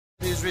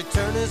His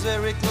return is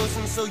very close,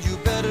 and so you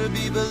better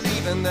be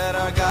believing that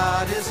our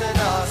God is an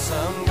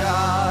awesome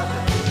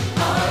God.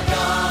 Our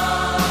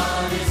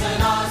God is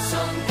an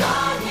awesome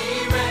God.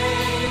 He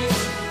reigns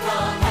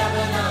from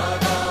heaven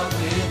above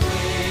with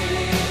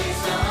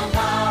wisdom,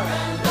 power,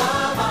 and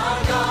love.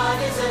 Our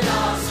God is an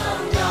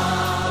awesome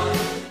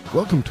God.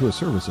 Welcome to a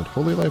service at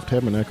Holy Life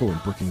Tabernacle in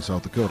Brookings,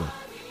 South Dakota.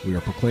 We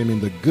are proclaiming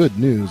the good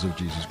news of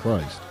Jesus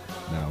Christ.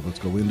 Now let's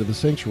go into the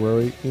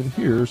sanctuary, and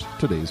here's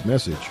today's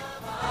message.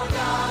 Our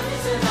God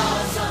is an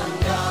awesome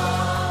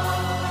God.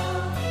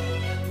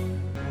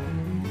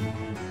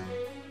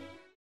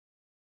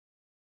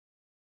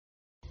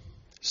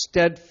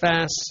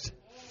 Steadfast,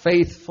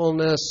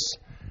 faithfulness,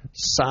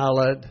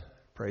 solid.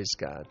 Praise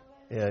God.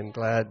 And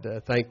glad,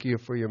 thank you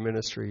for your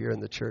ministry here in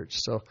the church.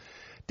 So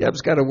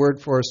Deb's got a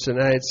word for us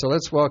tonight, so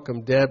let's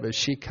welcome Deb as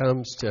she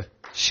comes to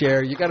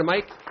share. You got a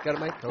mic? Got a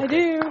mic? Okay. I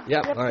do.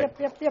 Yep. All right.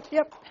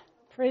 Yep.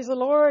 Praise the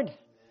Lord.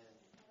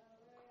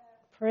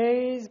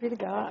 Praise be to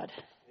God.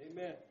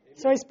 Amen.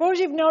 So I suppose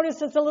you've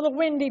noticed it's a little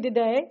windy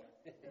today.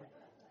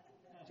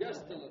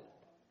 Just a little.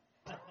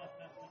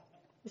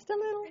 Just a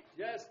little.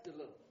 Just a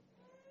little.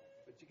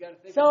 But you got to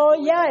think. So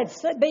yeah,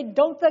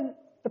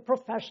 the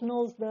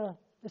professionals, the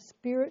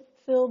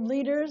spirit-filled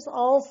leaders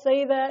all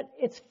say that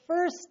it's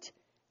first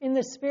in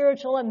the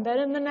spiritual and then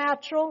in the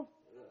natural.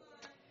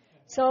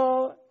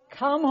 So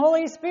come,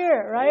 Holy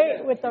Spirit, right?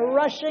 Yeah. With the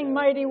rushing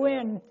mighty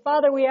wind.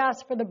 Father, we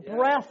ask for the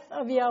breath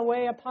of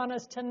Yahweh upon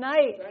us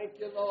tonight. Thank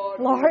you, Lord.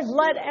 Lord,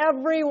 let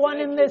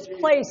everyone in this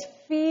place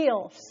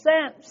feel,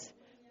 sense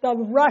the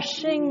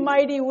rushing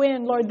mighty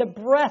wind. Lord, the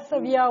breath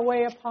of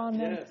Yahweh upon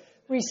them,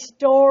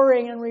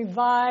 restoring and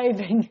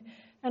reviving.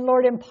 And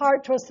Lord,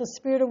 impart to us the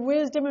spirit of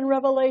wisdom and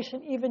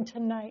revelation even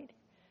tonight.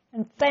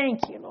 And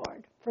thank you,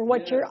 Lord, for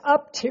what you're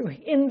up to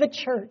in the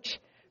church,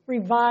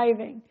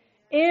 reviving.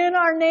 In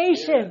our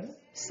nation,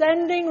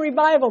 sending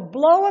revival.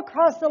 Blow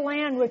across the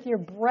land with your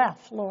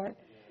breath, Lord.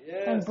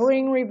 Yes. And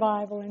bring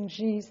revival in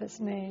Jesus'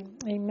 name.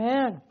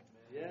 Amen.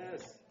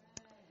 Yes.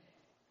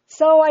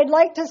 So I'd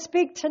like to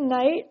speak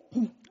tonight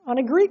on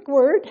a Greek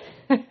word,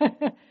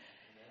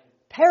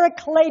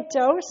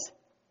 parakletos.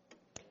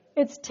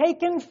 It's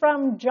taken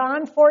from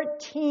John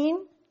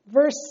 14,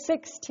 verse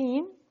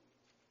 16.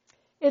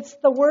 It's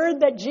the word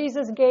that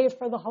Jesus gave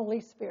for the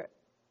Holy Spirit.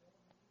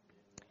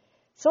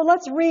 So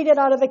let's read it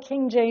out of the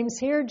King James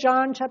here.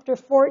 John chapter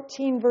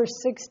 14,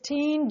 verse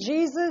 16.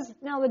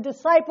 Now the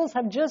disciples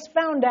have just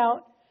found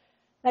out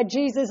that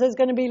Jesus is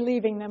going to be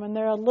leaving them, and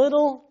they're a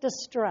little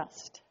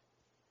distressed.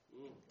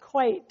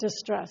 Quite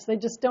distressed. They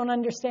just don't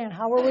understand.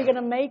 How are we going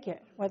to make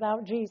it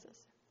without Jesus?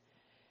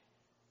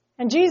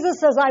 And Jesus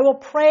says, I will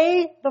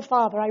pray the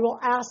Father. I will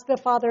ask the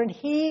Father, and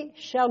He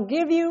shall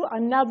give you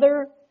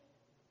another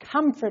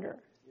comforter.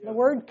 The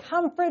word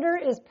comforter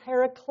is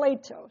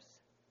parakletos.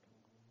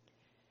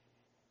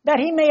 That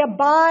He may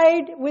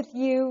abide with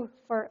you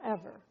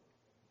forever.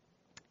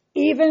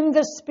 Even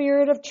the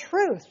Spirit of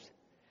truth,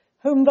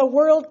 whom the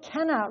world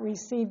cannot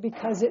receive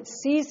because it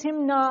sees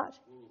Him not,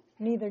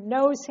 neither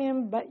knows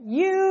Him, but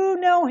you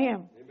know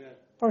Him. Amen.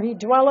 For He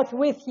dwelleth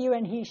with you,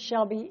 and He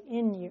shall be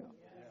in you.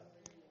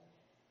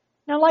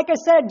 Now, like I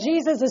said,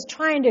 Jesus is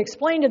trying to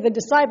explain to the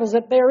disciples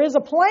that there is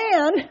a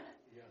plan,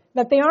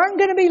 that they aren't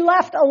going to be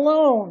left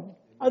alone.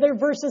 Other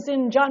verses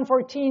in John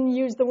 14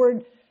 use the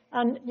word,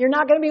 you're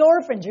not going to be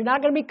orphans. You're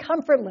not going to be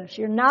comfortless.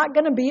 You're not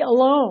going to be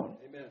alone.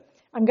 Amen.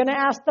 I'm going to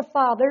ask the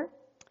Father,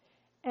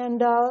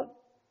 and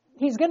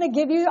He's going to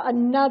give you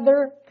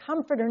another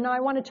comforter. Now, I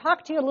want to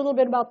talk to you a little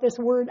bit about this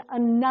word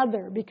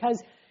another,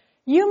 because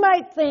you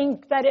might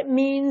think that it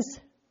means,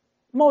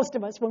 most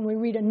of us, when we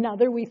read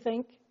another, we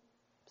think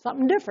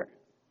something different.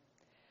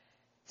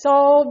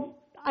 So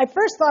I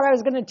first thought I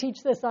was going to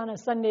teach this on a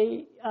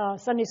Sunday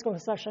school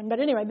session.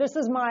 But anyway, this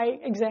is my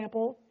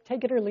example.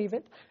 Take it or leave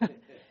it.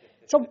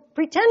 So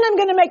pretend I'm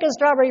going to make a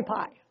strawberry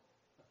pie.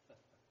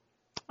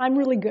 I'm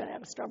really good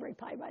at a strawberry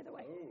pie, by the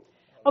way.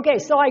 Okay,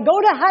 so I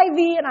go to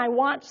Hy-Vee and I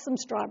want some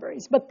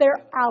strawberries, but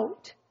they're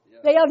out.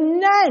 They have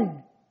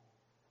none.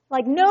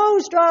 Like no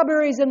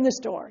strawberries in the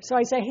store. So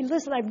I say, hey,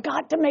 listen, I've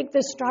got to make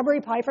this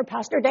strawberry pie for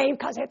Pastor Dave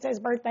because it's his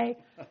birthday.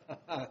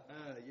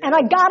 And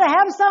I got to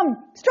have some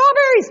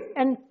strawberries.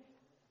 And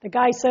the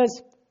guy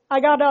says, I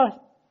got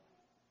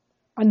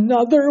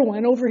another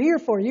one over here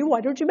for you.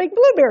 Why don't you make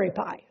blueberry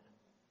pie?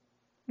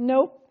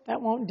 Nope,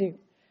 that won't do.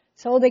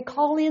 So they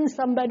call in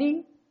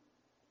somebody.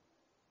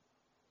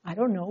 I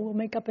don't know, we'll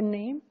make up a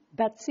name.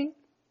 Betsy.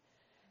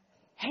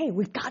 Hey,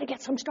 we've got to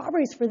get some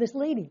strawberries for this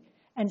lady.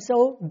 And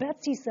so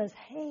Betsy says,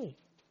 hey,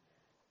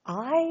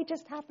 I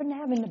just happen to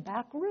have in the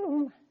back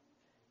room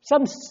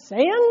some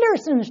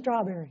Sanderson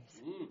strawberries.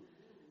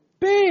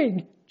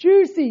 Big,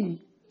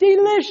 juicy,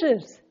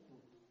 delicious.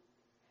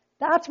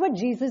 That's what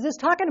Jesus is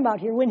talking about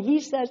here. When He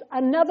says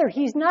another,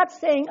 He's not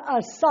saying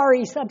a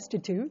sorry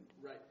substitute.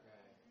 Right.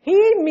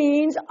 He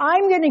means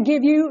I'm going to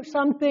give you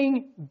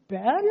something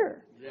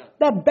better. Yeah.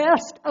 The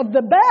best of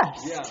the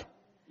best.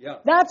 Yeah.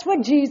 That's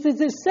what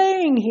Jesus is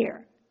saying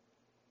here.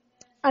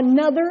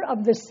 Another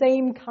of the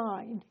same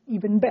kind,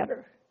 even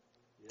better.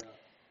 Yeah.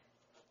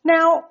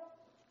 Now,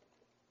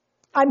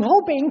 I'm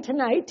hoping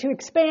tonight to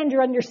expand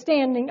your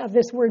understanding of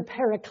this word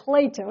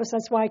parakletos.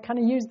 That's why I kind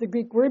of use the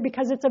Greek word,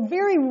 because it's a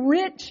very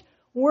rich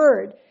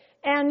word.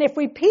 And if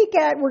we peek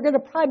at, we're going to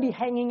probably be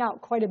hanging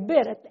out quite a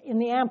bit in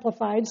the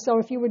Amplified. So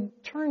if you would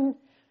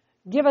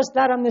give us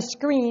that on the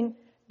screen.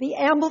 The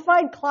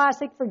Amplified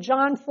Classic for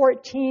John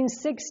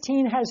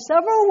 14:16 has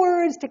several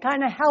words to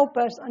kind of help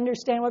us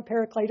understand what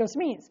parakletos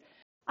means.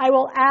 I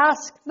will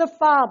ask the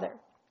Father,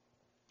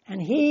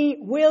 and He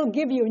will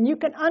give you. And you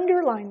can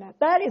underline that.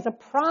 That is a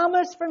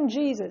promise from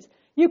Jesus.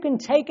 You can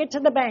take it to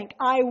the bank.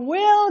 I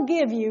will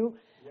give you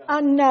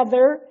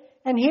another.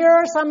 And here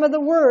are some of the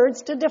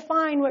words to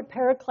define what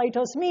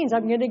parakletos means.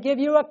 I'm going to give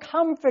you a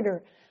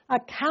comforter, a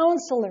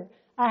counselor,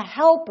 a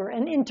helper,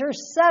 an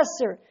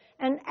intercessor,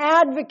 an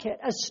advocate,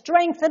 a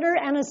strengthener,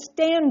 and a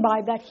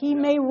standby, that He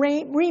may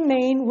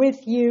remain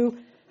with you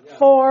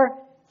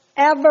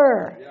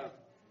forever.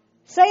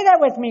 Say that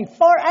with me,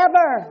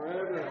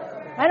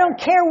 forever. I don't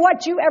care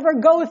what you ever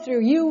go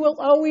through. You will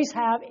always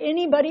have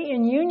anybody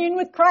in union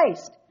with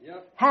Christ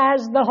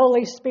has the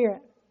Holy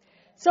Spirit.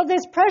 So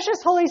this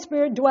precious Holy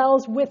Spirit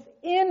dwells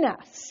within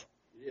us.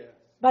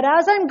 But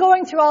as I'm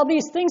going through all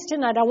these things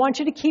tonight, I want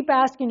you to keep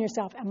asking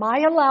yourself, am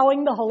I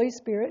allowing the Holy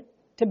Spirit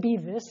to be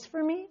this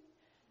for me?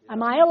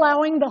 Am I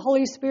allowing the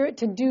Holy Spirit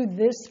to do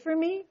this for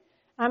me?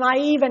 Am I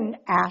even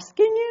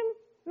asking Him?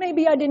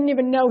 Maybe I didn't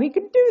even know He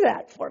could do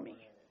that for me.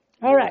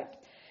 All right.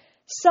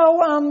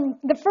 So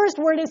the first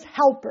word is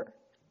helper.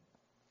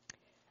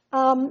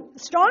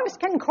 Strong's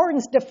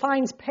Concordance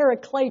defines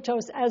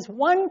parakletos as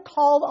one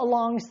called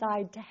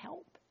alongside to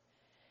help.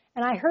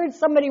 And I heard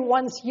somebody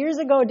once years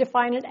ago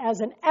define it as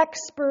an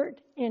expert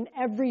in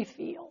every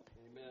field.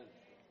 Amen.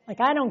 Like,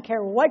 I don't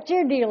care what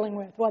you're dealing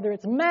with, whether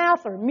it's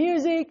math or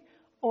music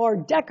or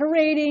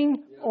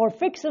decorating or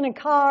fixing a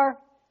car,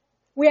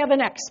 we have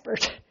an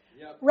expert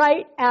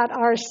right at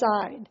our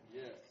side.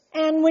 Yes.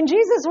 And when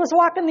Jesus was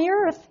walking the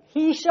earth,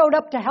 He showed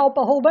up to help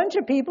a whole bunch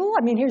of people.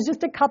 I mean, here's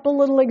just a couple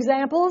little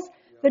examples.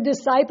 The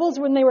disciples,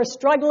 when they were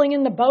struggling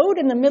in the boat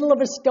in the middle of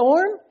a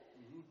storm,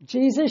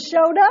 Jesus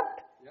showed up,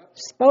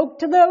 spoke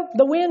to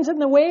the winds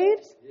and the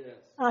waves.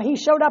 Yes. He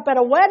showed up at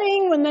a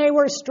wedding when they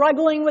were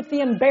struggling with the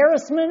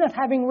embarrassment of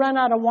having run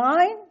out of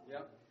wine.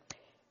 Yep.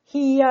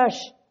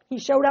 He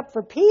showed up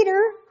for Peter,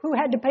 who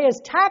had to pay his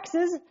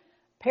taxes,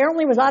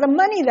 apparently was out of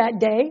money that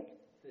day.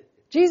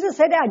 Jesus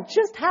said, I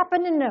just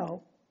happen to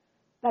know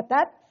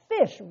that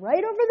fish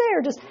right over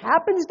there just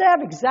happens to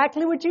have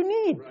exactly what you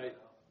need. Right.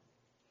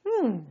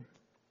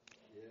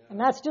 And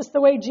that's just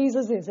the way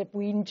Jesus is. If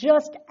we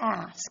just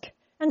ask.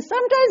 And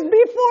sometimes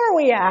before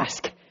we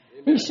ask,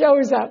 He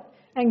shows up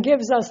and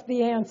gives us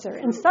the answer.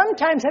 And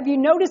sometimes, have you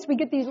noticed we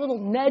get these little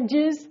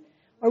nudges,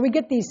 or we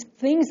get these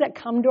things that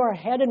come to our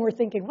head and we're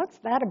thinking, what's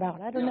that about?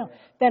 I don't know.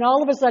 Then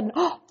all of a sudden,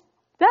 oh,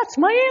 that's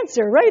my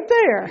answer right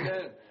there.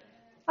 Amen.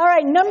 All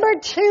right, number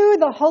 2,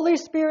 the Holy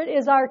Spirit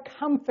is our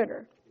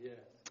comforter. Yes.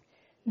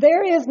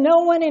 There is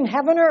no one in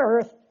heaven or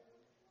earth,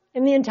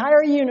 in the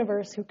entire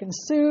universe, who can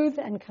soothe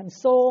and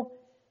console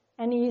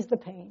and ease the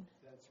pain.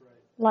 That's right.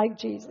 Like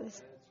Jesus. That's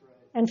right.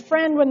 And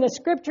friend, when the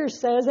Scripture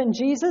says, and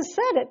Jesus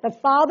said it, the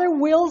Father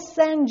will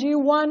send you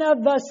one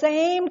of the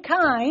same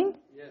kind.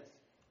 Yes.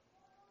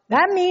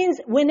 That means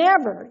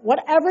whenever,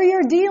 whatever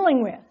you're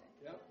dealing with,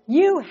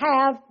 you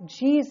have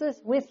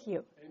Jesus with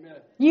you.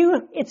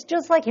 Amen. It's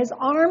just like His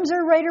arms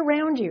are right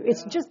around you.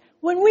 It's just,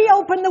 when we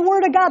open the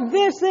Word of God,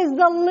 this is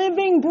the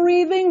living,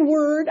 breathing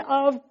Word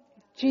of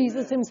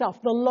Jesus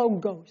Himself, the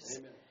Logos.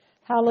 Amen.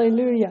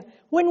 Hallelujah.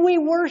 When we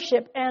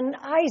worship, and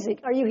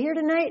Isaac, are you here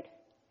tonight?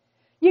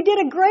 You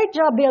did a great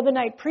job the other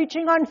night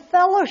preaching on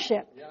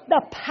fellowship,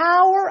 the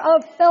power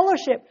of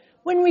fellowship.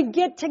 When we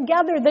get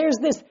together, there's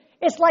this,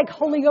 it's like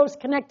Holy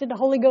Ghost connected to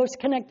Holy Ghost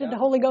connected to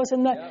Holy Ghost,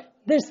 and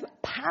this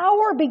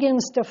power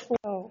begins to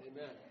flow.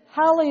 Amen.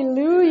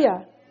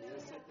 Hallelujah.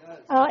 Yes,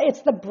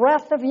 it's the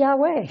breath of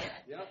Yahweh.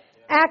 Yep.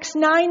 Acts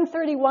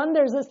 9:31,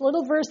 there's this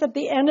little verse at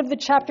the end of the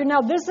chapter.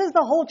 Now, this is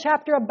the whole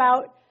chapter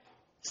about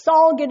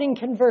Saul getting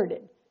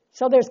converted.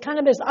 So there's kind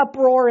of this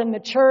uproar in the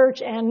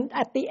church, and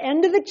at the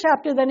end of the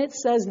chapter, then it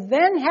says,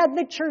 then had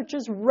the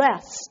churches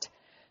rest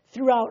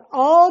throughout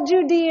all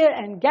Judea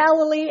and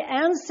Galilee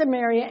and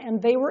Samaria, and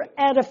they were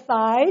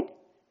edified.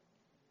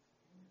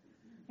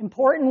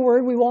 Important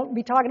word, we won't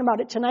be talking about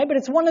it tonight, but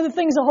it's one of the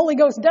things the Holy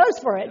Ghost does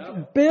for it.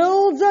 Yeah.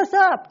 Builds us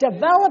up,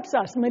 develops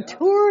us,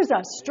 matures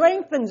us,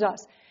 strengthens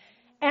us.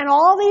 And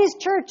all these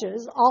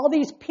churches, all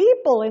these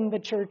people in the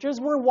churches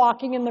were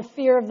walking in the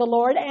fear of the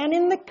Lord and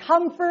in the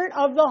comfort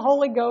of the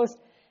Holy Ghost,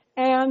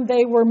 and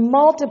they were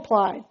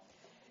multiplied.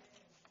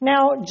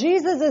 Now,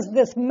 Jesus is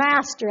this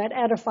master at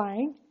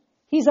edifying.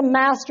 He's a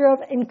master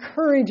of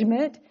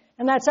encouragement,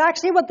 and that's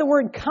actually what the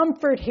word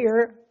comfort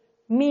here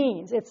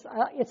means. It's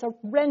a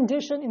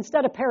rendition.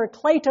 Instead of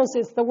parakletos,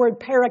 it's the word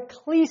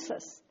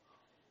paraklesis,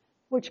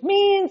 which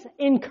means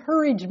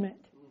encouragement.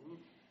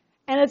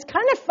 And it's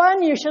kind of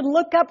fun. You should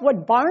look up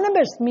what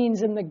Barnabas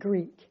means in the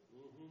Greek.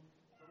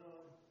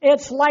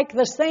 It's like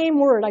the same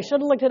word. I should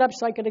have looked it up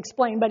so I could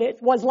explain, but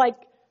it was like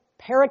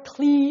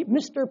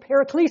Mr.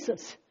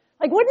 Paraklesis.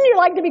 Like, wouldn't you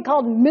like to be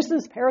called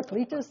Mrs.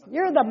 Paracletus?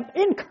 You're the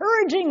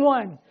encouraging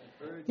one.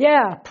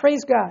 Yeah,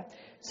 praise God.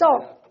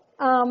 So,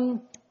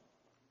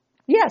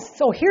 yes,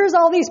 so here's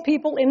all these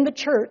people in the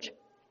church,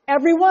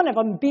 every one of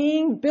them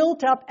being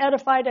built up,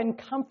 edified, and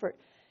comfort.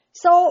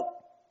 So,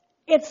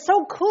 it's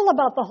so cool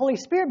about the Holy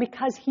Spirit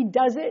because He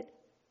does it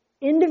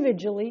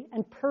individually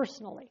and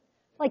personally.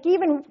 Like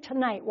even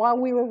tonight while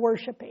we were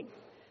worshiping,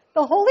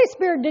 the Holy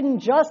Spirit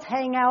didn't just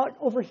hang out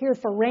over here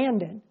for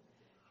Randon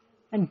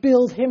and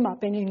build him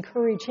up and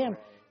encourage him.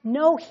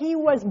 No, He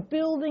was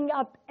building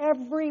up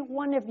every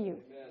one of you.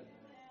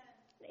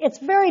 It's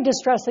very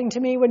distressing to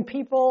me when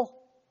people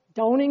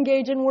don't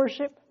engage in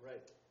worship.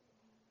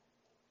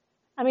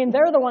 I mean,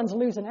 they're the ones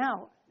losing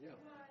out.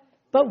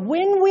 But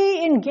when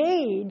we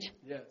engage,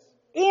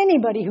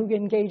 anybody who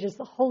engages,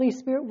 the Holy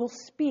Spirit will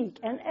speak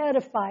and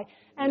edify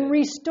and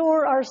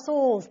restore our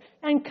souls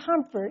and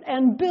comfort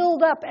and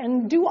build up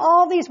and do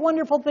all these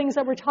wonderful things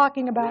that we're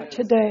talking about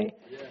today.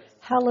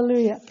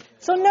 Hallelujah.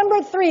 So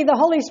number 3, the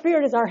Holy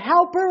Spirit is our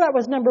helper. That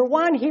was number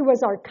 1. He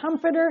was our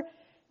comforter.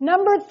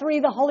 Number 3,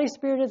 the Holy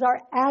Spirit is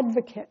our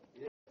advocate.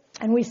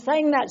 And we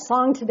sang that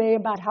song today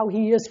about how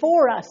He is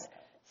for us.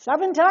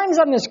 7 times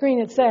on the screen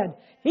it said,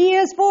 He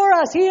is for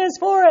us, He is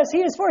for us, He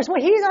is for us.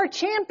 Well, He's our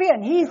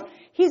champion.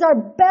 He's our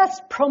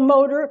best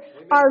promoter,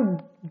 our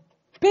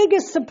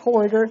biggest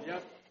supporter.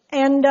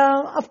 And,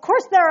 of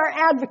course, there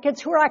are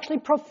advocates who are actually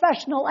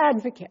professional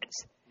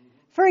advocates.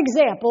 For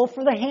example,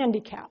 for the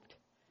handicapped.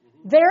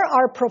 There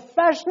are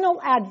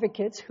professional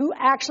advocates who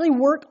actually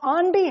work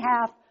on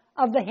behalf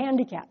of the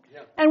handicapped.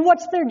 And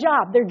what's their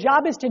job? Their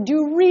job is to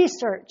do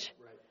research.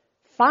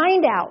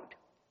 Find out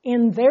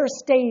in their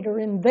state or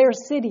in their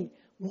city,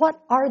 what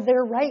are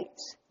their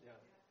rights?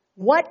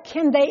 What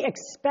can they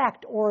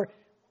expect?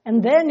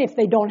 And then if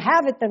they don't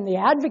have it, then the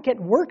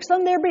advocate works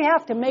on their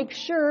behalf to make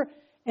sure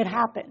it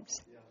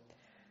happens.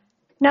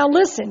 Now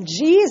listen,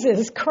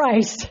 Jesus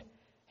Christ,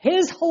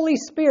 His Holy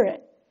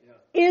Spirit,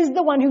 is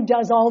the one who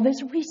does all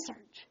this research.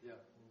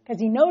 Because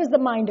He knows the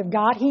mind of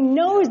God. He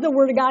knows the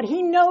Word of God.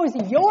 He knows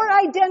your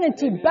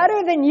identity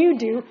better than you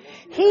do.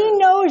 He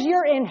knows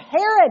your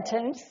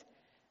inheritance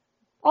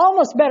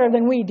almost better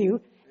than we do.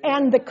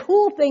 And the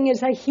cool thing is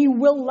that He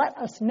will let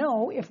us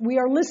know if we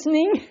are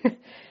listening.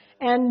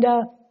 And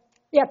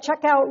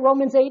check out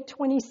Romans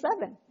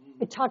 8:27.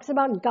 It talks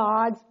about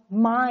God's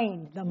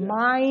mind, the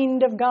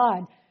mind of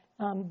God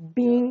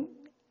being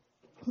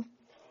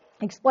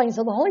explained.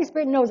 So the Holy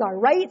Spirit knows our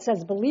rights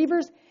as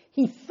believers.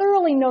 He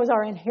thoroughly knows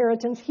our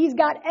inheritance. He's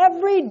got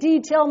every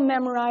detail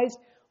memorized.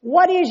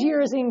 What is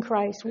yours in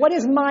Christ? What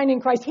is mine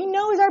in Christ? He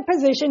knows our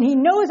position. He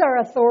knows our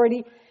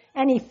authority.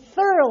 And He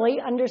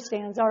thoroughly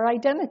understands our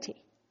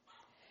identity.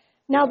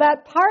 Now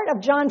that part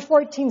of John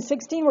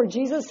 14:16 where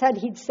Jesus said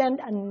He'd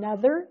send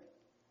another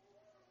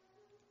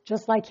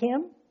just like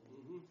Him.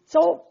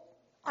 So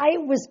I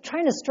was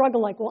trying to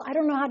struggle like, well, I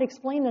don't know how to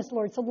explain this,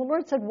 Lord. So the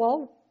Lord said,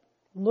 well,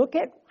 look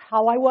at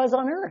how I was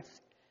on earth.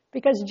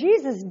 Because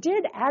Jesus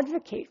did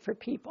advocate for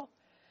people.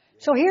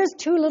 So here's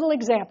 2 little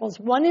examples.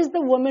 One is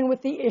the woman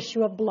with the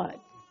issue of blood.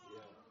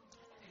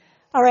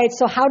 All right,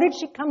 so how did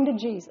she come to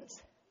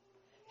Jesus?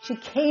 She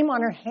came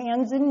on her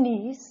hands and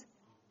knees.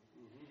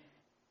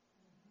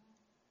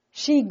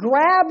 She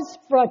grabs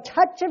for a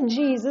touch of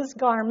Jesus'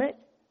 garment,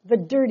 the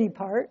dirty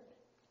part,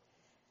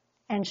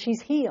 and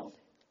she's healed.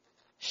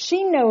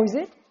 She knows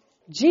it.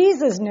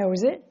 Jesus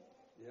knows it.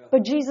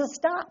 But Jesus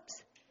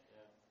stops.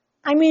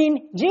 I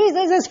mean,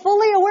 Jesus is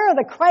fully aware of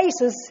the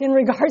crisis in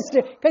regards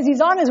to, because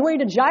He's on His way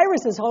to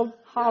Jairus'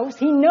 house.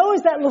 He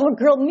knows that little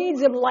girl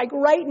needs Him like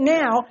right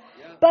now.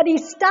 But He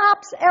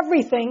stops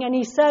everything and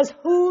He says,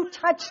 who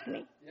touched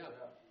me?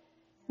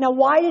 Now,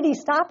 why did He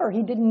stop her?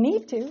 He didn't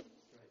need to.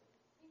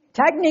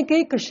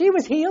 Technically, because she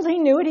was healed, He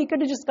knew it. He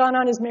could have just gone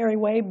on His merry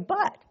way.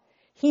 But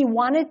He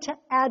wanted to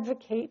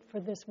advocate for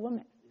this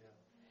woman.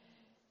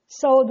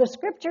 So the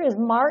scripture is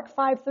Mark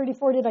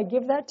 5:34. Did I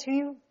give that to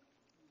you?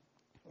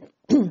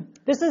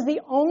 This is the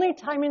only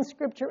time in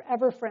Scripture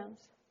ever, friends,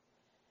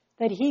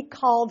 that He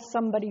called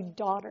somebody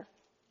daughter.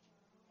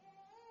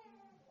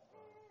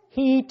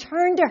 He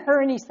turned to her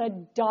and He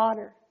said,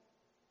 daughter,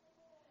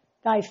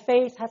 thy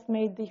faith hath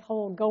made thee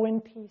whole. Go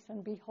in peace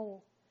and be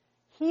whole.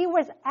 He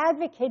was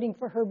advocating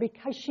for her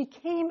because she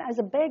came as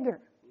a beggar.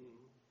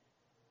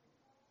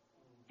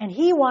 And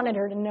He wanted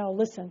her to know,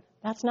 listen,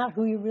 that's not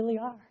who you really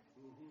are.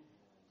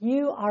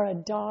 You are a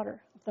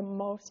daughter of the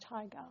Most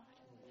High God.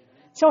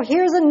 So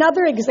here's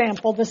another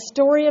example, the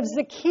story of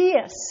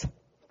Zacchaeus.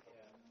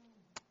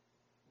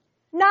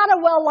 Not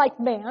a well-liked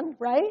man,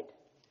 right?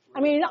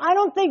 I mean, I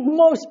don't think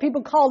most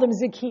people called him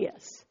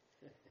Zacchaeus.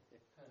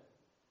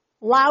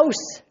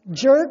 Louse,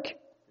 jerk.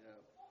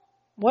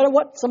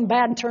 What some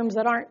bad terms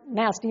that aren't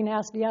nasty,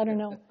 I don't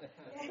know.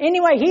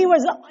 Anyway, he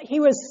was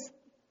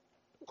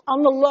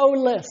on the low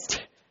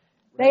list.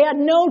 They had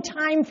no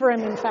time for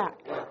him, in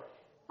fact.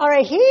 All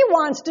right, he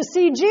wants to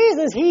see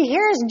Jesus. He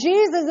hears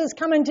Jesus is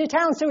coming to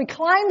town, so he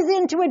climbs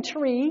into a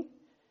tree.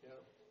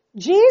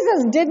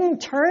 Jesus didn't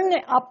turn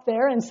up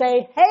there and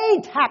say, hey,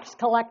 tax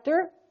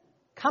collector,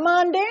 come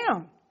on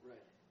down.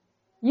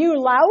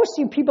 You louse,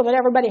 you people that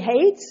everybody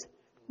hates.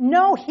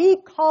 No, he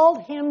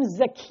called him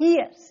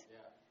Zacchaeus.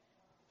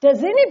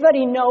 Does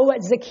anybody know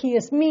what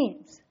Zacchaeus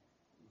means?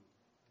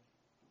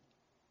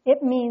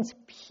 It means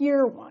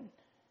pure one.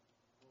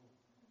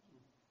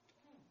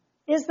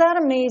 Is that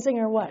amazing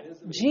or what?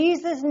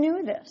 Jesus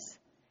knew this.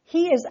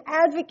 He is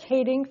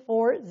advocating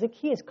for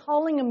Zacchaeus,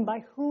 calling him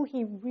by who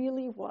he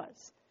really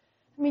was.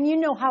 I mean, you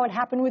know how it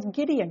happened with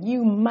Gideon.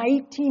 You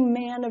mighty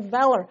man of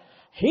valor.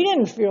 He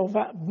didn't feel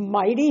that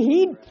mighty.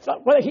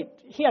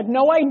 He had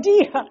no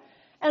idea.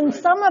 And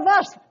some of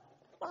us,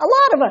 a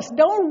lot of us,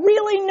 don't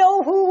really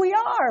know who we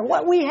are,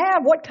 what we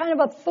have, what kind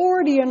of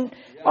authority and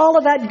all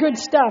of that good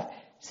stuff.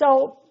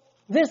 So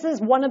this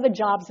is one of the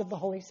jobs of the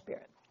Holy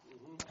Spirit.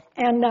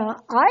 And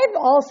I've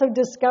also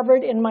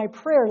discovered in my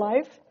prayer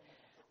life,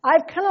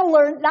 I've kind of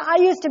learned, now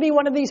I used to be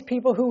one of these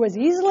people who was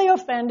easily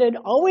offended,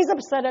 always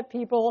upset at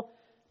people,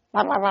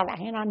 blah, blah, blah,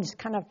 and I'm just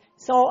kind of,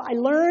 so I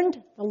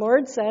learned, the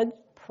Lord said,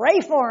 pray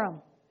for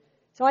them.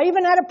 So I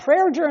even had a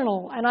prayer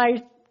journal, and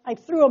I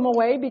threw them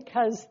away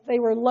because they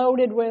were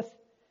loaded with,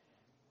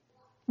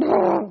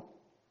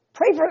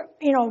 pray for,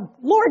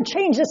 Lord,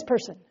 change this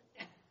person.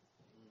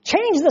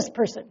 Change this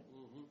person.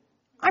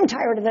 I'm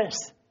tired of this.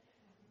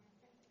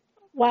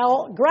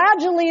 Well,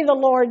 gradually the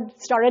Lord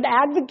started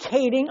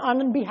advocating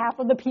on behalf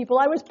of the people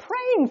I was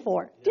praying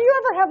for. Do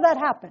you ever have that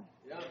happen?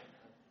 Yeah.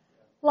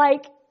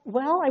 Like,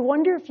 well, I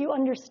wonder if you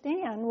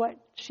understand what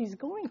she's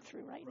going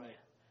through right now.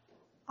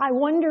 I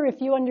wonder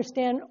if you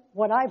understand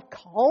what I've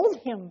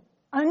called him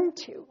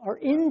unto or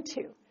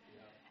into.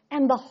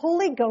 And the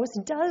Holy Ghost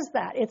does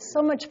that. It's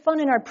so much fun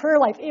in our prayer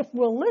life if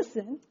we'll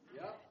listen,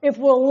 if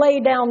we'll lay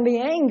down the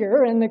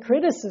anger and the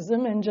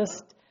criticism and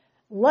just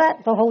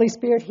let the Holy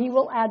Spirit, he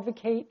will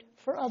advocate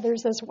for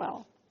others as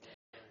well.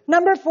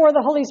 Number 4,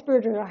 the Holy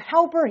Spirit is our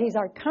helper, he's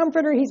our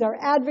comforter, he's our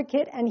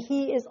advocate, and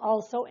he is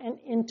also an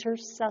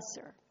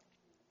intercessor.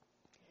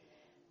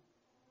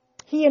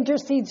 He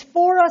intercedes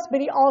for us,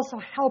 but he also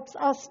helps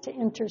us to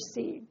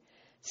intercede.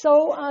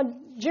 So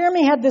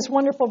Jeremy had this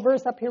wonderful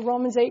verse up here,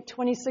 Romans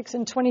 8:26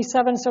 and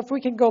 27. So if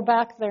we could go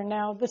back there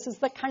now, this is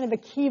the kind of the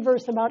key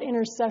verse about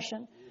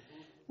intercession.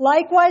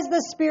 Likewise,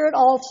 the Spirit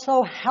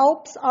also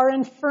helps our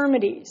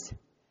infirmities.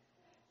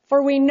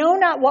 For we know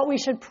not what we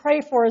should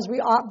pray for as we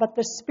ought, but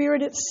the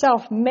Spirit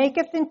itself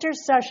maketh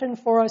intercession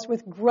for us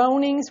with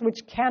groanings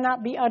which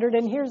cannot be uttered.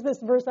 And here's this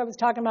verse I was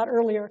talking about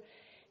earlier.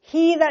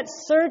 He that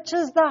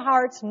searches the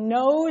hearts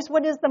knows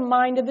what is the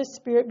mind of the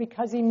Spirit,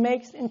 because he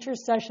makes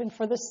intercession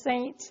for the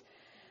saints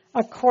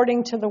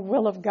according to the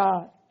will of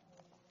God.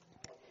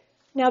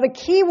 Now the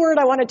key word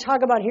I want to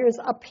talk about here is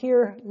up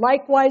here.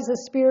 Likewise,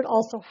 the Spirit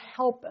also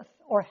helpeth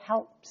or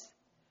helps.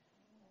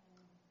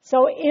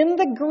 So in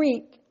the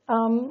Greek,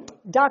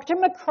 Dr.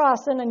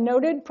 McCrossan, a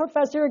noted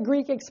professor of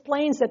Greek,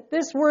 explains that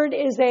this word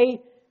is a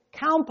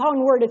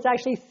compound word. It's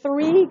actually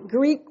 3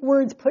 Greek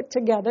words put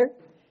together.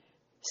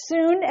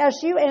 Sun,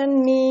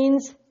 S-U-N,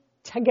 means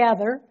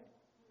together.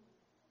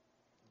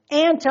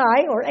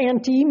 Anti, or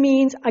anti,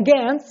 means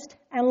against.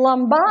 And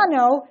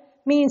lambano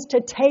means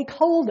to take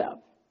hold of.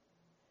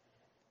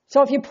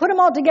 So if you put them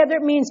all together,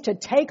 it means to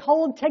take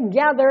hold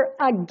together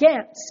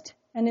against.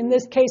 And in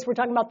this case, we're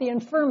talking about the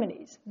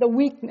infirmities, the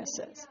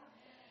weaknesses.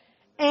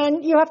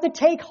 And you have to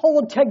take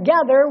hold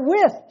together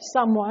with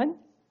someone.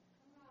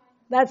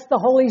 That's the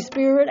Holy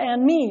Spirit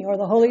and me, or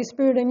the Holy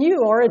Spirit and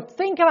you. Or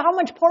think of how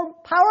much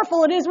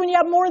powerful it is when you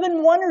have more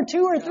than 1 or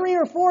 2 or 3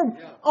 or 4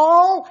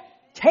 all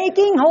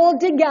taking hold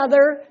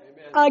together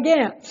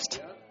against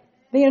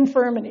the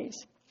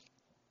infirmities.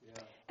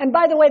 And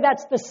by the way,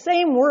 that's the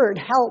same word,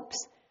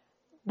 helps,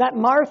 that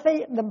Martha,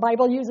 the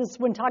Bible uses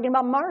when talking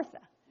about Martha.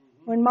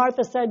 When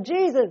Martha said,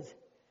 Jesus,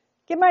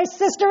 get my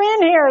sister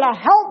in here to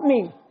help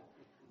me.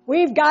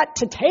 We've got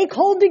to take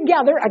hold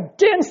together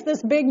against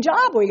this big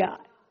job we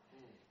got.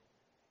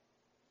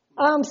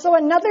 So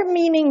another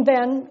meaning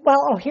then,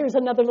 here's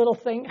another little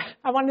thing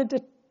I wanted to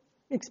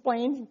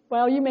explain.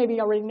 Well, you maybe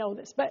already know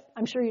this, but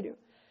I'm sure you do.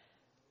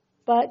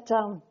 But,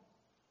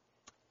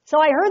 so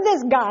I heard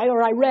this guy,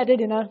 or I read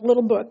it in a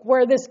little book,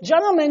 where this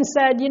gentleman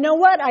said, you know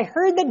what, I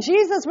heard that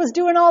Jesus was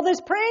doing all this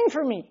praying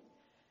for me.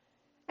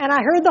 And I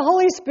heard the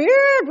Holy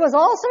Spirit was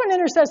also an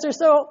intercessor.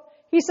 So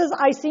he says,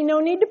 I see no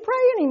need to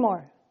pray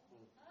anymore.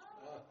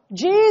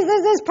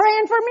 Jesus is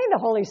praying for me. The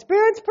Holy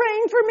Spirit's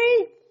praying for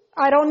me.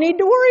 I don't need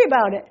to worry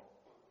about it.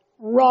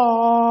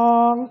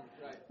 Wrong.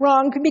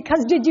 Wrong.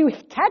 Because did you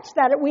catch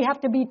that? We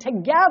have to be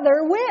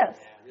together with.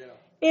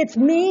 It's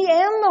me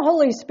and the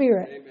Holy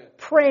Spirit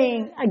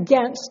praying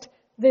against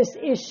this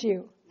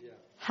issue.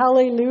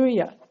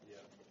 Hallelujah.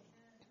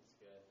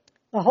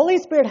 The Holy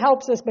Spirit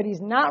helps us, but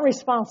he's not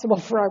responsible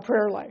for our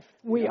prayer life.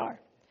 We are.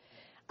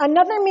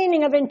 Another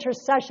meaning of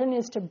intercession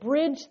is to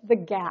bridge the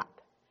gap.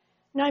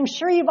 Now, I'm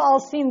sure you've all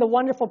seen the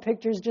wonderful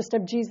pictures just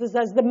of Jesus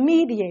as the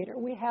mediator.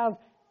 We have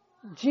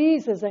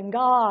Jesus and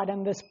God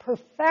and this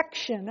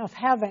perfection of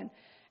heaven.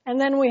 And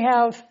then we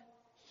have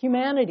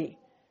humanity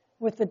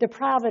with the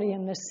depravity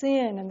and the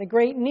sin and the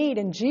great need.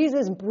 And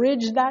Jesus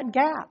bridged that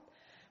gap.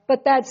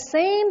 But that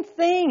same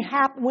thing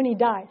happened when he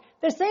died.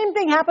 The same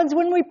thing happens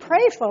when we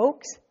pray,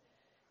 folks.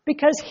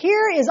 Because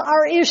here is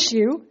our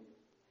issue,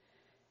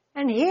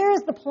 and here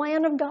is the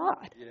plan of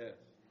God. Yes.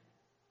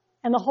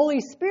 And the Holy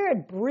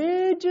Spirit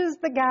bridges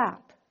the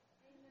gap.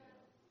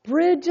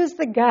 Bridges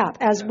the gap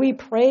as we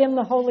pray in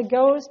the Holy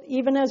Ghost,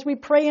 even as we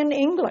pray in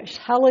English.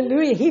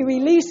 Hallelujah. He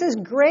releases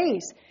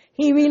grace.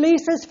 He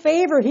releases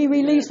favor. He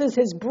releases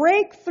His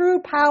breakthrough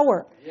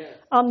power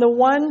on the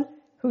one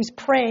who's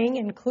praying,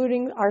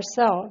 including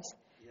ourselves.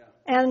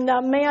 And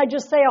may I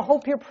just say, I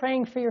hope you're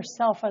praying for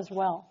yourself as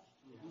well.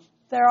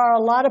 There are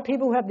a lot of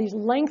people who have these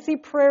lengthy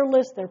prayer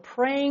lists. They're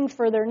praying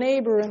for their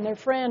neighbor and their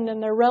friend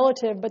and their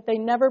relative, but they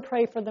never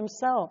pray for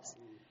themselves.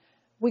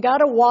 We got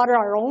to water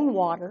our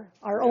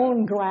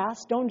own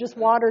grass. Don't just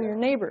water your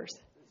neighbor's.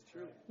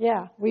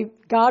 Yeah,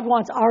 God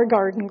wants our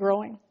garden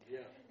growing.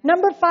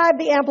 Number 5,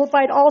 the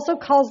Amplified also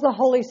calls the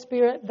Holy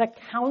Spirit the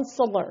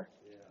Counselor.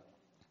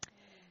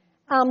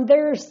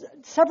 There's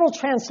several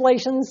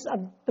translations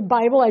of the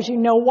Bible, as you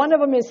know. One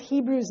of them is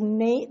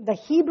the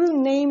Hebrew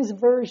Names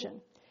Version.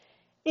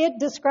 It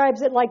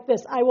describes it like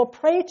this: I will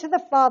pray to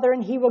the Father,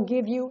 and He will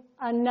give you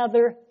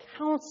another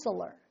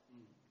counselor.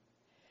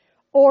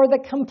 Or the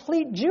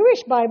Complete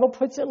Jewish Bible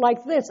puts it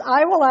like this: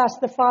 I will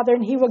ask the Father,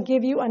 and He will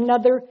give you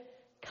another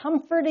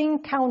comforting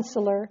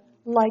counselor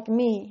like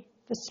me,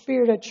 the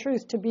Spirit of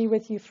truth, to be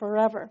with you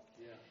forever.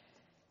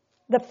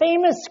 The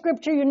famous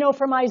scripture you know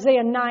from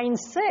Isaiah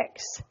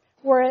 9:6,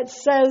 where it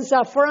says,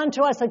 for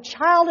unto us a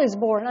child is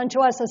born, unto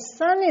us a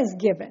son is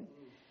given.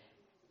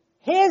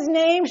 His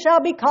name shall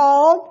be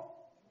called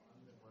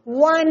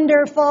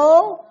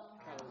Wonderful,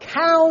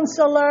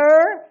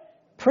 Counselor,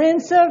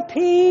 Prince of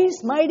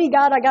Peace, Mighty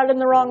God. I got it in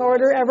the wrong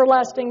order.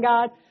 Everlasting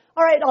God.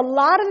 All right, a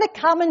lot of the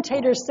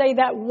commentators say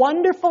that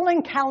Wonderful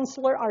and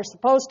Counselor are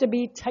supposed to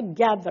be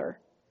together.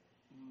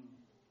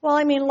 Well,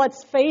 I mean,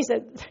 let's face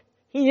it.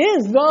 He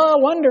is the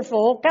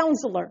Wonderful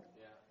Counselor.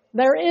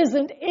 There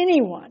isn't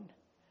anyone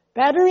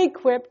better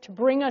equipped to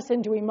bring us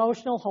into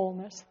emotional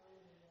wholeness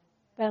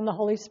than the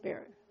Holy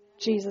Spirit,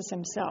 Jesus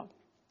Himself.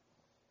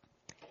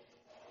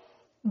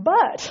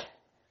 But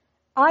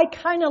I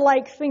kind of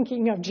like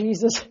thinking of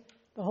Jesus,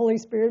 the Holy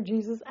Spirit,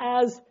 Jesus,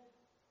 as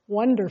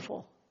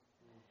wonderful.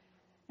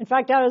 In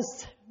fact, I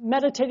was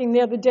meditating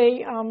the other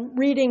day,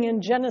 reading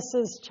in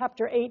Genesis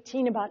chapter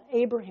 18 about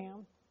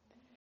Abraham.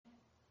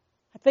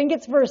 I think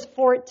it's verse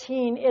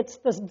 14. It's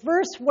this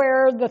verse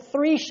where the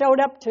 3 showed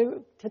up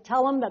to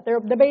tell him that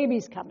the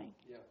baby's coming.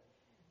 Yeah.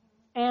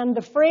 And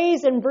the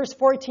phrase in verse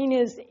 14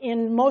 is,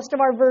 in most of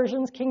our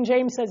versions, King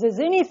James says, is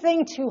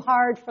anything too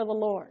hard for the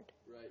Lord?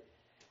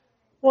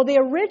 Well, the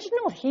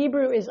original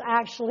Hebrew is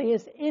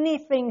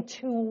anything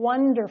too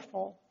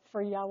wonderful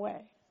for Yahweh.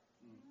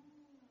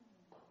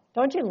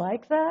 Don't you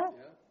like that?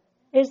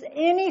 Yeah. Is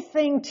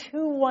anything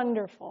too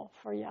wonderful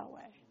for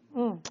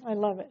Yahweh? I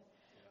love it.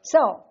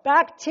 So,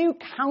 back to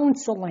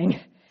counseling.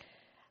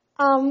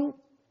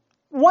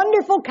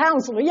 Wonderful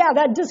counselor. Yeah,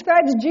 that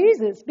describes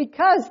Jesus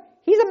because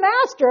He's a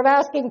master of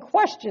asking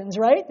questions,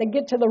 right? That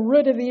get to the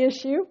root of the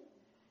issue.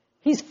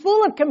 He's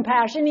full of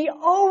compassion. He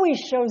always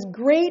shows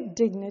great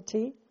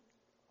dignity.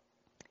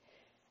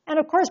 And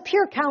of course,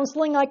 pure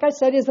counseling, like I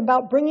said, is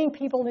about bringing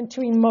people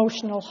into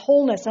emotional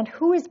wholeness. And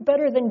who is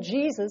better than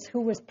Jesus,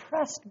 who was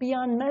pressed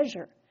beyond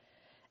measure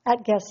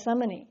at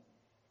Gethsemane?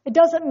 It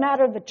doesn't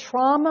matter the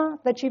trauma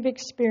that you've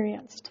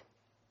experienced.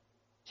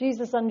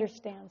 Jesus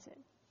understands it.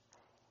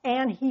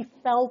 And He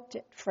felt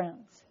it,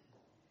 friends.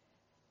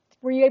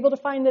 Were you able to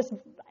find this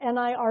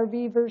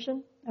NIRV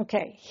version?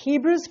 Okay,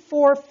 Hebrews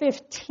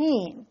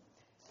 4:15.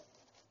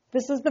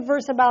 This is the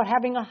verse about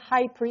having a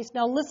high priest.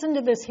 Now listen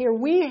to this here.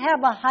 We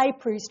have a high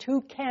priest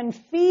who can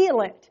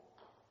feel it.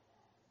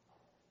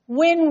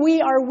 When we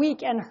are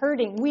weak and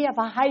hurting, we have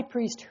a high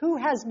priest who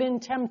has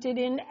been tempted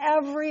in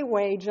every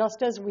way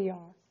just as we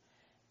are.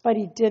 But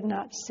He did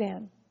not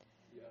sin.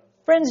 Yeah.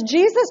 Friends,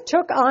 Jesus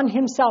took on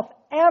Himself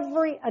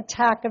every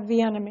attack of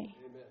the enemy.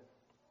 Amen.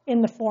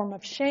 In the form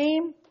of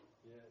shame,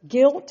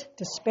 guilt,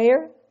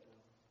 despair.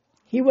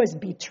 He was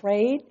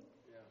betrayed.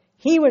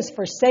 He was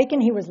forsaken.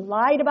 He was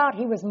lied about.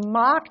 He was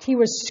mocked. He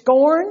was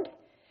scorned.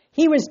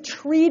 He was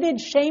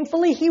treated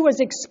shamefully. He was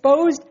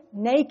exposed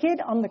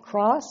naked on the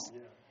cross.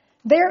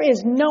 There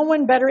is no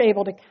one better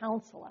able to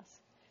counsel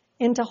us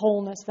into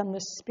wholeness than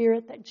the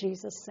Spirit that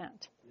Jesus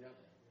sent.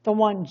 The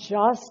one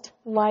just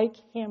like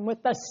Him,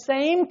 with the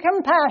same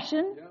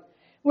compassion,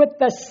 with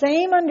the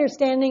same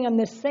understanding, and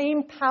the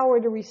same power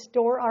to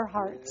restore our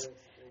hearts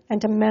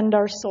and to mend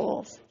our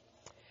souls.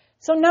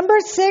 So number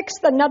 6,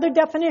 another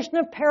definition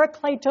of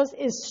parakletos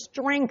is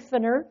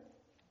strengthener.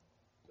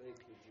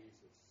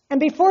 And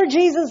before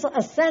Jesus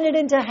ascended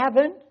into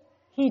heaven,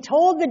 He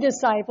told the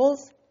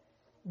disciples,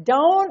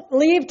 don't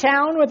leave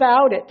town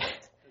without it.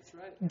 That's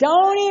right.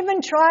 Don't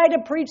even try to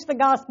preach the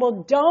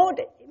gospel. Don't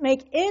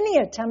make any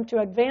attempt to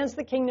advance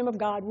the kingdom of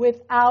God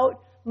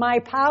without my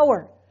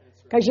power.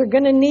 Because you're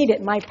going to need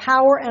it, my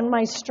power and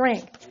my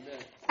strength. Amen.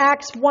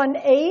 Acts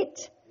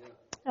 1:8.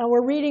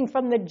 We're reading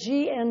from the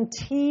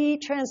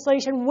GNT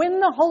translation. When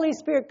the Holy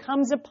Spirit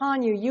comes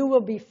upon you, you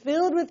will be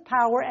filled with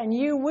power and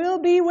you will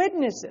be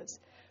witnesses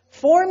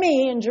for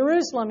me in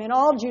Jerusalem, in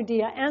all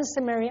Judea and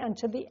Samaria, and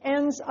to the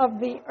ends of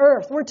the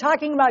earth. We're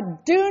talking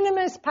about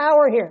dunamis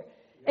power here.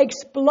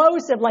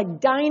 Explosive, like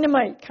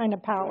dynamite kind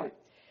of power.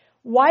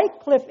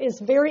 Wycliffe is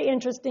very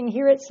interesting.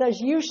 Here it says,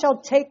 you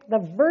shall take the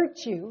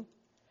virtue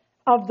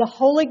of the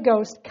Holy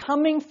Ghost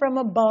coming from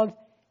above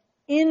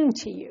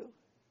into you.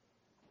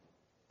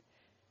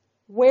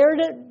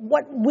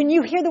 When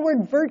you hear the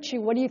word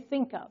virtue, what do you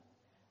think of?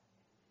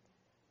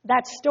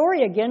 That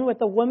story again with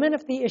the woman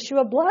of the issue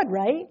of blood,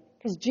 right?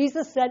 Because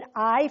Jesus said,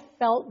 I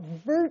felt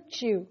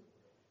virtue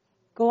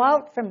go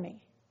out from me.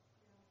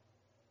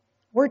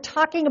 We're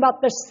talking about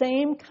the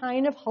same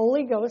kind of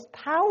Holy Ghost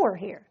power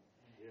here.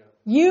 Yeah.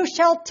 You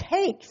shall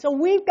take. So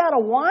we've got to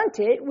want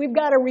it. We've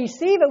got to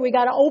receive it. We've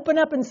got to open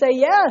up and say,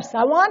 yes,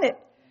 I want it.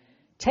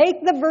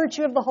 Take the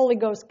virtue of the Holy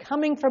Ghost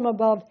coming from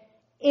above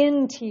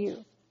into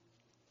you.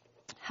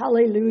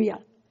 Hallelujah.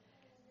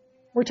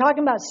 We're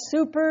talking about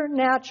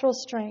supernatural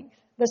strength.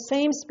 The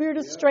same spirit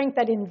of strength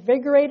that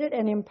invigorated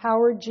and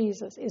empowered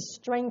Jesus is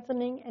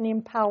strengthening and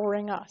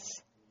empowering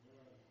us.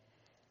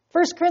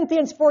 1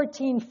 Corinthians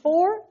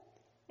 14:4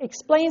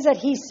 explains that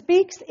he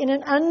speaks in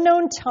an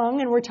unknown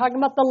tongue, and we're talking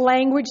about the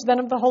language then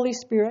of the Holy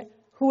Spirit.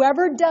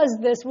 Whoever does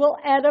this will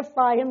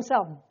edify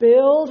himself,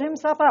 build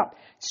himself up,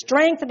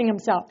 strengthening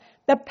himself.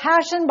 The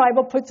Passion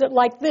Bible puts it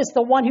like this: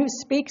 the one who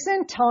speaks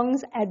in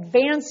tongues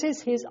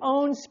advances his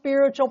own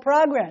spiritual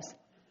progress.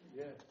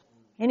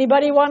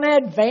 Anybody want to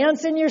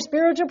advance in your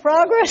spiritual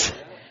progress?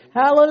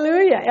 Yeah.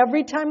 Hallelujah.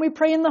 Every time we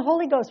pray in the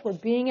Holy Ghost, we're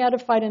being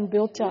edified and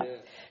built up. Yeah.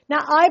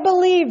 Now, I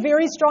believe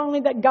very strongly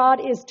that God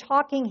is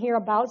talking here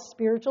about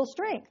spiritual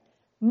strength,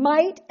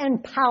 might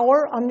and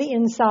power on the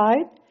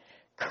inside,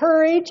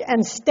 courage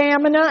and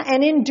stamina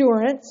and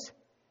endurance.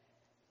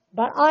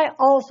 But I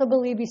also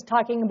believe he's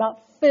talking about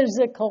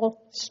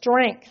physical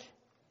strength.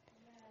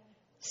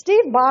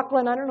 Steve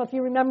Bachman, I don't know if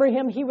you remember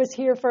him, he was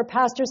here for a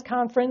pastor's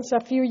conference a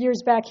few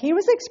years back. He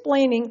was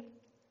explaining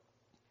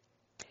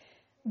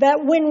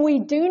that when we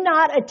do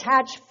not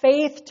attach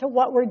faith to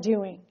what we're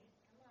doing,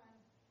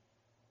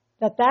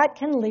 that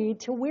can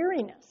lead to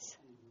weariness.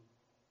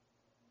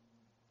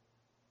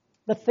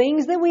 The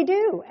things that we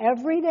do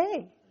every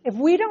day, if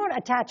we don't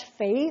attach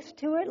faith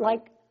to it,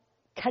 like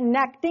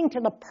connecting to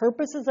the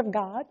purposes of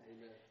God,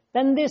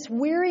 then this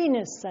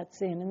weariness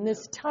sets in and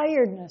this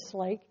tiredness,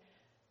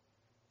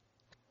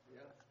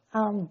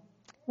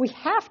 we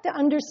have to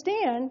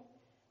understand,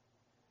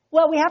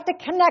 we have to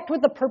connect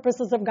with the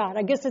purposes of God.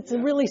 I guess it's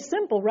really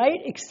simple, right?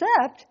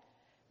 Except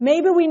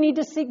maybe we need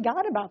to seek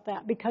God about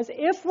that. Because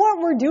if what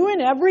we're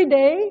doing every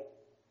day,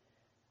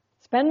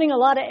 spending a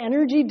lot of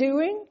energy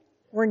doing,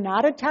 we're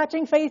not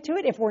attaching faith to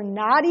it, if we're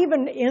not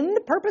even in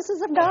the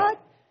purposes of God,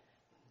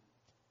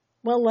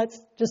 well,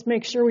 let's just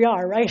make sure we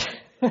are, right?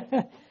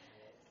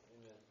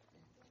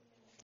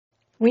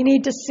 We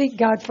need to seek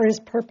God for his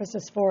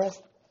purposes for us.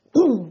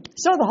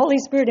 So the Holy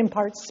Spirit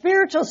imparts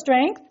spiritual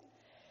strength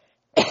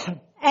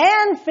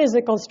and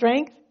physical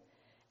strength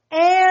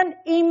and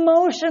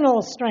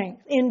emotional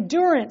strength,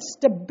 endurance,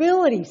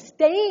 stability,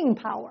 staying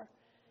power.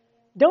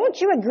 Don't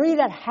you agree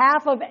that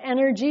half of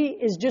energy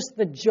is just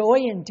the joy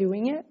in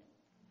doing it?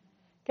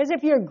 Because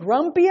if you're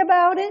grumpy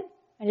about it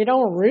and you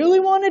don't really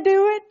want to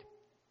do it,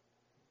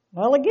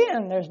 well,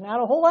 again, there's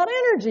not a whole lot of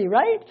energy,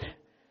 right?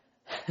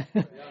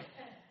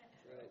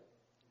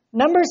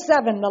 Number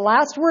 7, the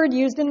last word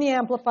used in the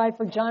Amplified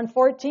for John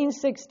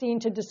 14:16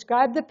 to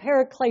describe the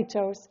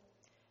Parakletos,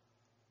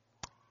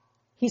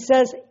 he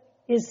says,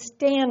 is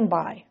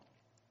standby.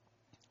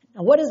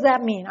 Now, what does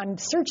that mean? I'm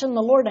searching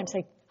the Lord. I'm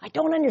saying, I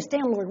don't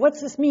understand, Lord. What's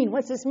this mean?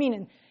 What's this mean?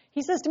 And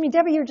he says to me,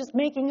 Debbie, you're just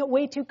making it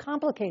way too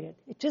complicated.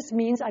 It just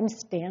means I'm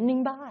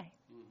standing by.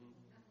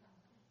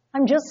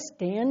 I'm just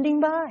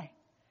standing by.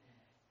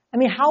 I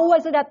mean, how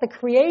was it at the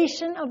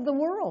creation of the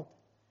world?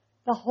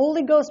 The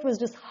Holy Ghost was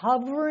just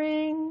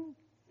hovering,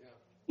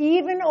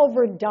 even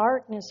over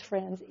darkness,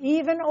 friends,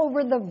 even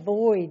over the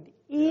void,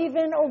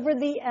 even over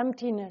the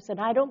emptiness. And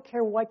I don't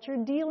care what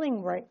you're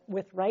dealing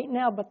with right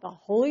now, but the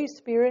Holy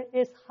Spirit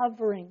is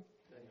hovering.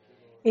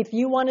 If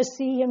you want to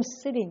see him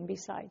sitting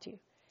beside you,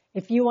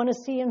 if you want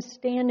to see him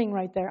standing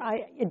right there,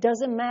 it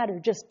doesn't matter.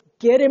 Just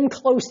get him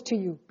close to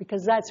you,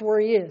 because that's where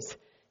he is,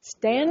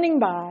 standing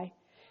by.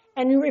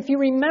 And if you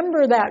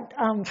remember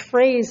that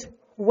phrase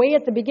way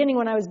at the beginning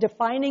when I was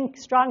defining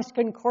Strong's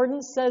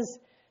Concordance, says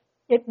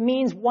it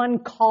means one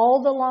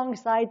called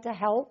alongside to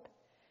help.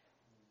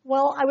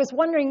 Well, I was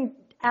wondering,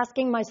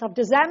 asking myself,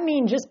 does that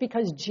mean just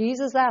because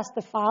Jesus asked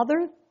the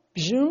Father?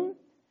 Bzoom?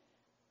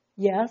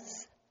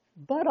 Yes,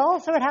 but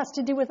also it has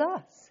to do with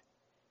us.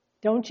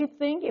 Don't you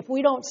think? If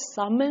we don't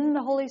summon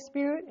the Holy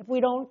Spirit, if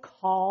we don't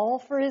call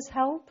for his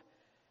help,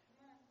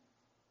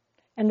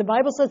 and the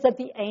Bible says that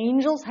the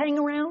angels hang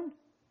around,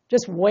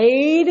 just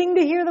waiting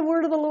to hear the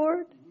word of the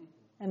Lord,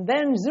 and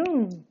then,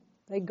 zoom,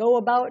 they go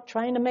about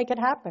trying to make it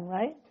happen,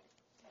 right?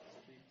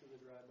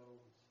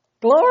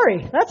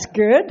 Glory. That's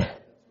good.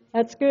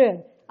 That's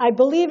good. I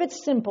believe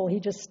it's simple. He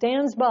just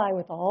stands by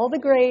with all the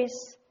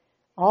grace,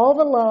 all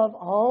the love,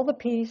 all the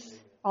peace,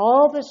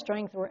 all the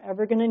strength we're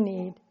ever going to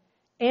need.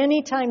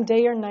 Anytime,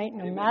 day or night,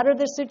 no matter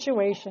the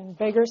situation,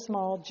 big or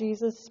small,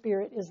 Jesus'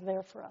 Spirit is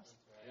there for us.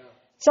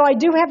 So I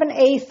do have an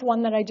eighth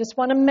one that I just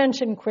want to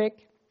mention quick,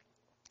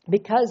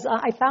 because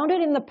I found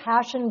it in the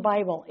Passion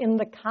Bible, in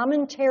the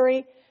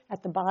commentary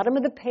at the bottom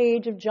of the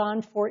page of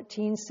John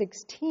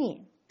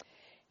 14:16.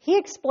 He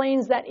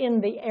explains that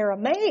in the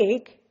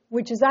Aramaic,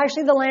 which is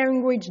actually the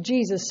language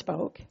Jesus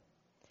spoke,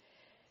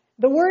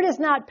 the word is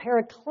not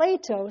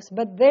parakletos,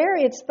 but there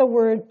it's the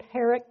word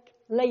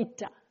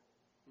parakleta.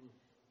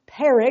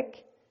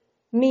 Parak,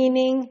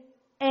 meaning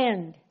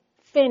end,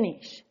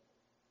 finish,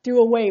 do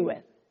away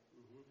with.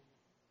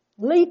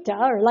 Lita,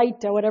 or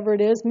laita, whatever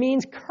it is,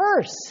 means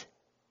curse.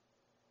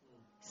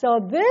 So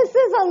this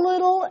is a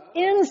little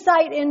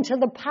insight into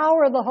the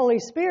power of the Holy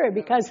Spirit,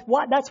 because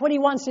that's what He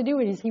wants to do.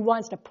 Is He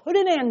wants to put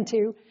an end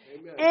to,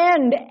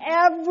 end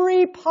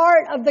every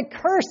part of the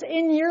curse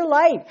in your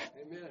life.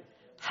 Amen.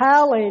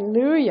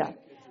 Hallelujah.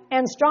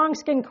 And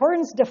Strong's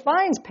Concordance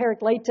defines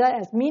parakleta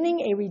as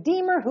meaning a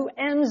redeemer who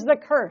ends the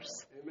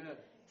curse. Amen.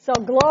 So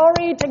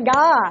glory to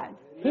God.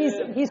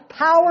 He's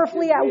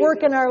powerfully at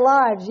work in our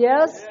lives,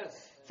 yes?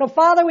 So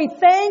Father, we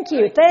thank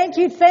you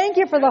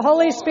for the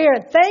Holy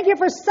Spirit. Thank you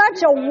for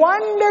such a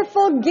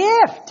wonderful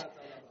gift.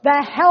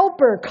 The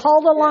helper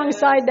called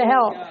alongside to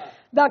help.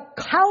 The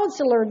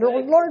counselor,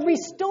 Lord,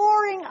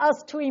 restoring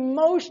us to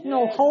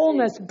emotional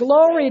wholeness.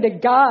 Glory to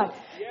God.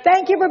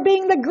 Thank you for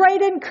being the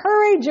great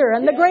encourager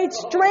and the great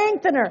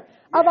strengthener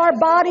of our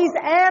bodies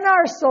and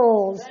our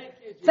souls.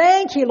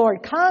 Thank you,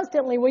 Lord.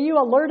 Constantly, will you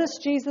alert us,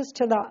 Jesus,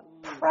 to the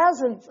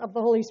presence of the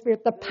Holy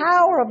Spirit, the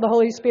power of the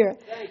Holy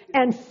Spirit,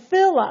 and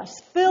fill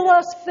us.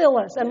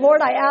 And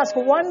Lord, I ask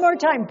one more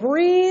time,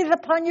 breathe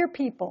upon your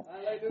people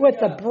with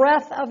the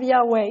breath of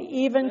Yahweh,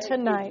 even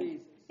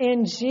tonight.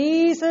 In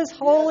Jesus'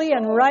 holy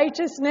and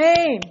righteous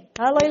name.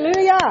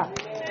 Hallelujah.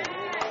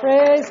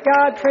 Praise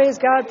God, praise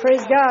God,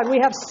 praise God. We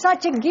have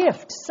such a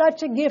gift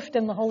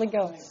in the Holy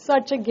Ghost.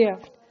 Such a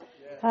gift.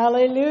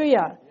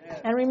 Hallelujah.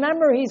 And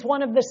remember, He's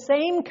one of the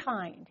same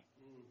kind.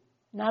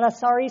 Not a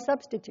sorry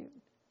substitute.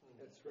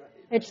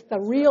 It's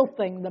the real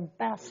thing, the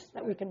best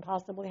that we can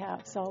possibly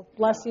have. So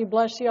bless you.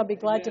 I'll be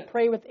glad to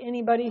pray with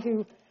anybody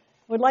who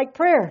would like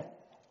prayer.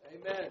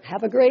 Amen.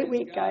 Have a great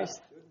week, guys.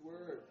 Good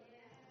word.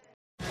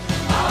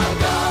 Our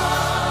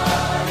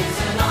God is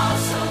an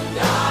awesome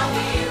God.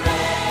 He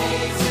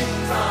reigns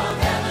from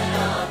heaven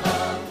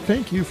above.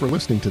 Thank you for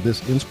listening to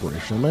this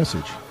inspirational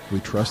message. We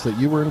trust that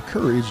you were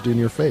encouraged in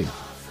your faith.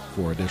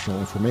 For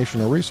additional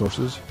information or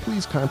resources,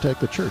 please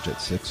contact the church at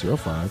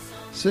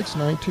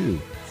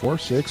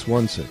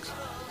 605-692-4616.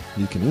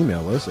 You can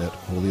email us at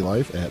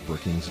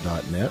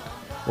holylife@brookings.net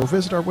or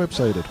visit our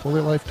website at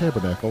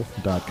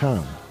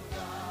holylifetabernacle.com.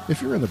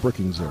 If you're in the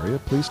Brookings area,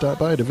 please stop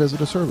by to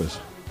visit a service.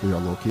 We are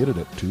located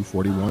at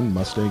 241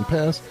 Mustang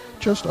Pass,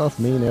 just off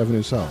Main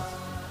Avenue South.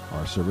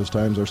 Our service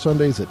times are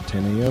Sundays at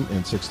 10 a.m.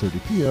 and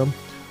 6:30 p.m.,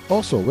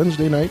 also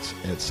Wednesday nights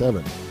at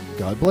 7.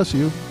 God bless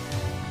you.